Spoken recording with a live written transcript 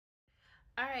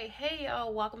Alright, hey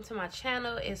y'all, welcome to my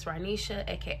channel. It's Ranisha,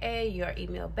 aka your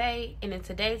email bae, and in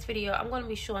today's video I'm going to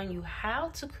be showing you how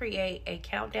to create a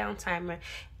countdown timer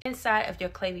inside of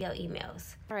your Klaviyo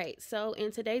emails. Alright, so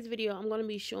in today's video I'm going to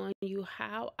be showing you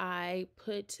how I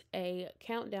put a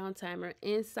countdown timer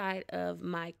inside of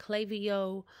my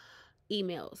Klaviyo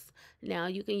emails. Now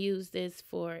you can use this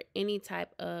for any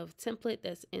type of template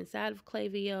that's inside of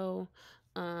Klaviyo.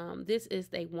 This is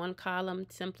a one column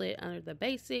template under the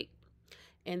basic,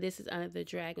 and this is under the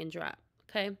drag and drop.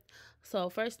 Okay, so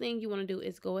first thing you want to do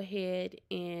is go ahead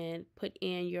and put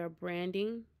in your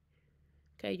branding,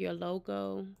 okay, your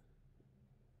logo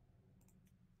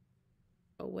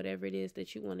or whatever it is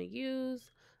that you want to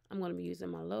use. I'm going to be using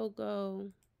my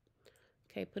logo.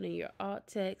 Okay, put in your alt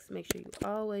text. Make sure you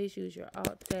always use your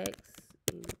alt text.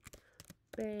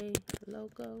 Bay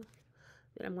logo.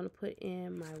 Then I'm going to put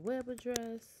in my web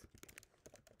address.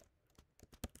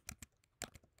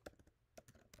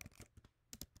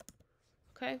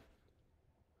 Okay,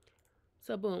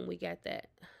 so boom, we got that.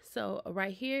 So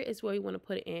right here is where we want to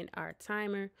put in our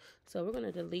timer. So we're going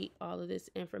to delete all of this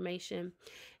information.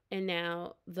 And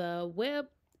now the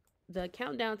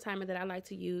countdown timer that I like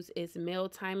to use is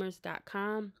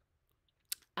mailtimers.com.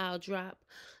 I'll drop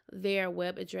their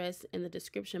web address in the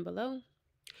description below.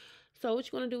 So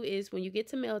what you're going to do is when you get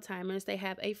to Mail Timers, they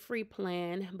have a free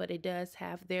plan, but it does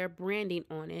have their branding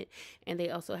on it. And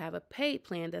they also have a paid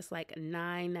plan that's like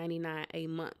 $9.99 a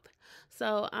month.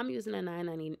 So I'm using a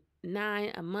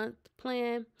 $9.99 a month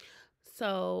plan.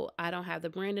 So I don't have the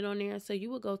branding on there. So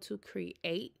you will go to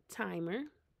Create Timer.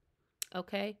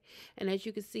 Okay. And as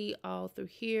you can see all through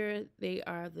here, they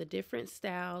are the different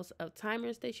styles of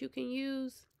timers that you can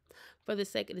use. For the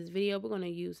sake of this video, we're going to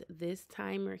use this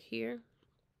timer here.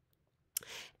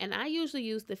 And I usually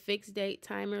use the fixed date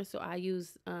timer. So I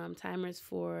use timers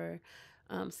for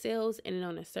sales and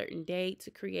on a certain date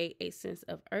to create a sense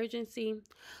of urgency.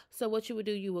 So what you would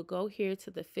do, you will go here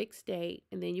to the fixed date,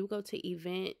 and then you go to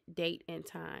event, date, and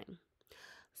time.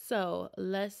 So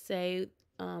let's say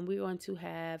we're going to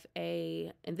have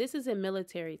and this is in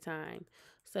military time.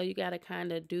 So you got to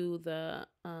kind of do the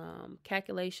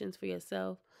calculations for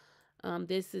yourself.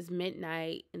 This is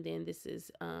midnight, and then this is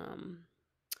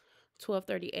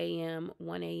 12:30 a.m.,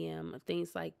 1 a.m.,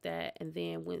 things like that. And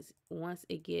then once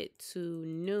it gets to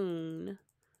noon,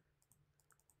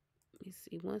 let me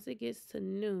see, once it gets to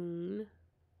noon,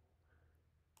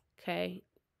 okay,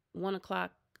 1 o'clock,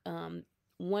 1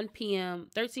 p.m.,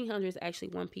 1300 is actually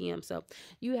 1 p.m. So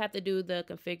you have to do the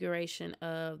configuration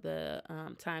of the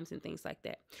times and things like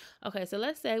that. Okay, so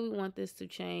let's say we want this to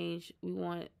change. We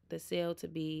want the sale to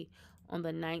be on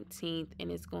the 19th,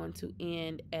 and it's going to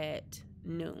end at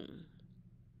noon.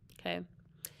 Okay,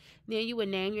 then you would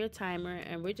name your timer,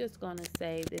 and we're just going to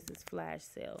say this is flash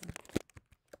sale.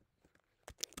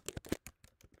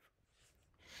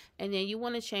 And then you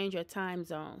want to change your time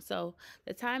zone. So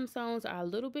the time zones are a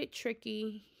little bit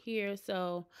tricky here.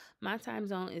 So my time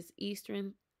zone is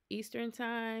Eastern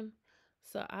time.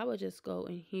 So I would just go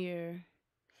in here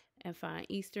and find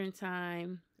Eastern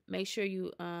time. Make sure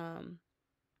you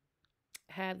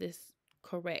have this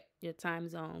correct, your time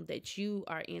zone that you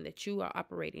are in, that you are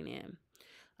operating in.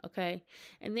 Okay,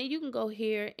 and then you can go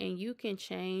here and you can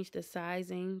change the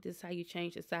sizing. This is how you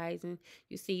change the sizing.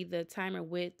 You see the timer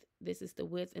width. This is the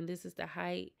width and this is the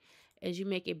height. As you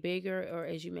make it bigger or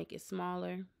as you make it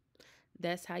smaller,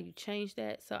 that's how you change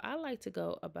that. So I like to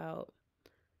go about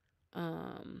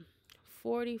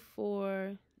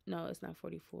 44. No, it's not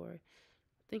 44. I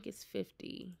think it's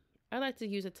 50. I like to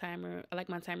use a timer. I like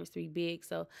my timers to be big,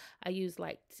 so I use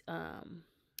like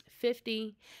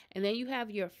 50. And then you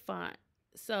have your font.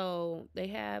 So they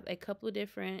have a couple of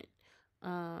different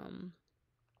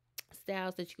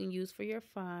styles that you can use for your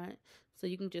font. So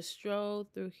you can just scroll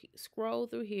through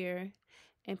here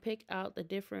and pick out the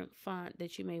different font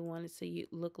that you may want it to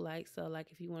look like. So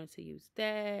like if you wanted to use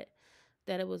that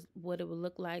it was what it would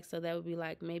look like. So that would be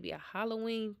like maybe a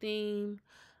Halloween theme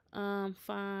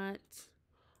font,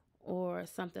 or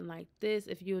something like this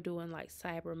if you're doing like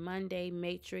Cyber Monday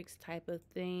Matrix type of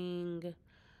thing.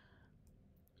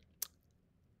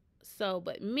 So,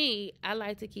 but me, I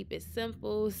like to keep it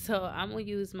simple. So I'm going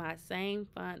to use my same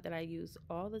font that I use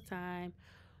all the time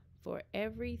for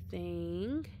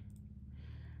everything.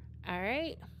 All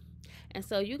right. And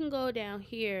so you can go down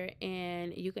here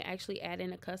and you can actually add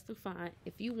in a custom font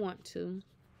if you want to.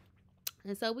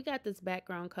 And so we got this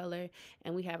background color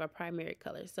and we have a primary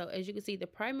color. So as you can see, the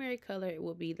primary color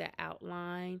will be the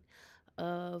outline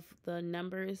of the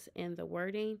numbers and the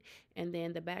wording. And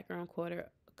then the background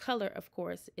color, of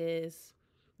course, is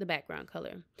the background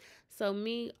color. So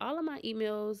me, all of my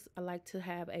emails, I like to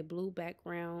have a blue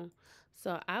background.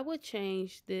 So I would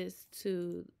change this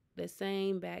to the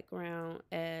same background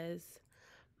as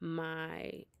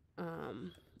my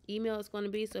email is going to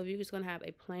be. So if you're just going to have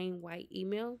a plain white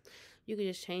email, you can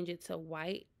just change it to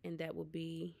white, and that will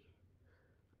be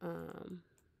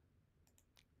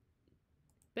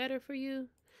better for you.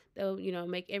 That will,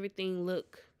 make everything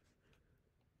look,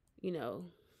 you know,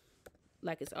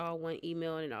 like it's all one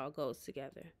email and it all goes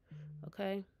together.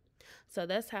 Okay. So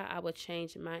that's how I would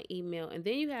change my email. And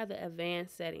then you have the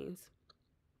advanced settings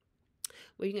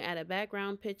where you can add a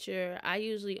background picture. I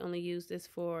usually only use this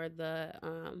for the,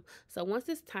 so once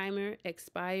this timer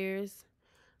expires,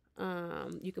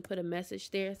 you can put a message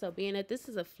there. So being that this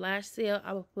is a flash sale,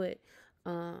 I will put,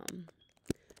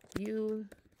 you,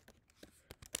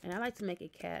 and I like to make a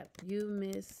cap, you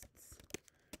missed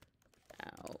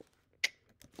out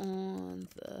on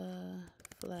the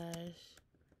flash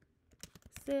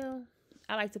sale.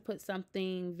 I like to put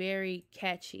something very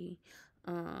catchy,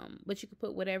 but you can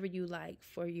put whatever you like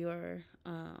for your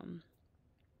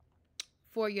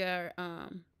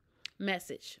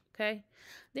message. Okay,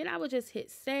 then I would just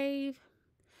hit save.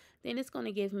 Then it's going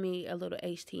to give me a little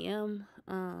HTML,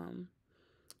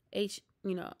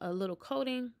 a little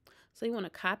coding. So you want to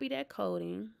copy that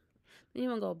coding. Then you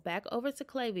want to go back over to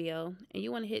Klaviyo, and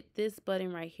you want to hit this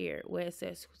button right here where it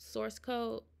says source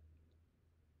code.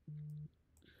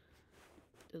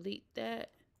 Delete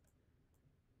that.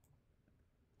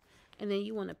 And then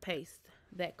you want to paste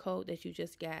that code that you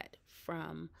just got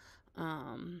from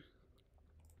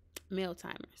mail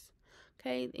timers.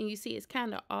 Okay, and you see it's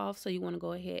kind of off, so you want to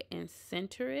go ahead and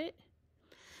center it.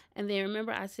 And then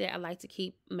remember I said I like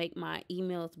to make my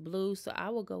emails blue, so I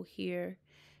will go here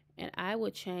and I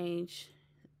will change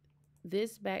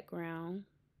this background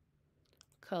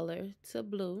color to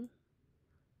blue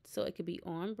so it could be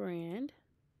on brand.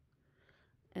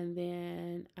 And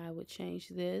then I would change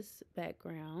this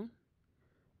background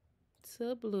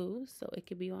to blue so it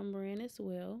could be on brand as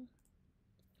well.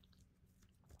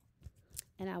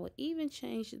 And I would even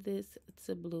change this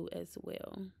to blue as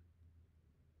well.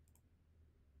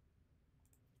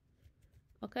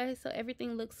 Okay, so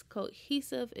everything looks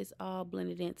cohesive. It's all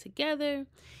blended in together.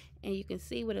 And you can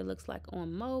see what it looks like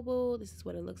on mobile. This is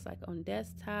what it looks like on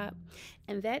desktop.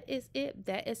 And that is it.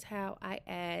 That is how I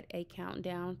add a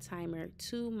countdown timer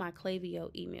to my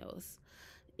Klaviyo emails.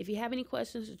 If you have any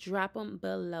questions, drop them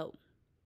below.